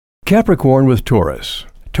Capricorn with Taurus.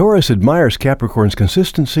 Taurus admires Capricorn's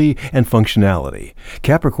consistency and functionality.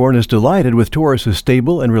 Capricorn is delighted with Taurus's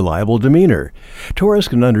stable and reliable demeanor. Taurus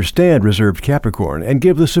can understand reserved Capricorn and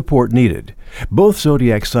give the support needed. Both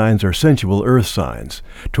zodiac signs are sensual earth signs.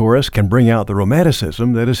 Taurus can bring out the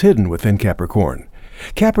romanticism that is hidden within Capricorn.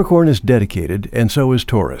 Capricorn is dedicated, and so is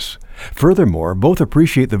Taurus. Furthermore, both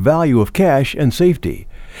appreciate the value of cash and safety.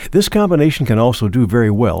 This combination can also do very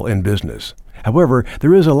well in business. However,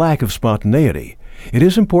 there is a lack of spontaneity. It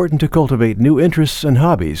is important to cultivate new interests and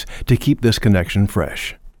hobbies to keep this connection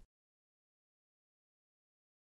fresh.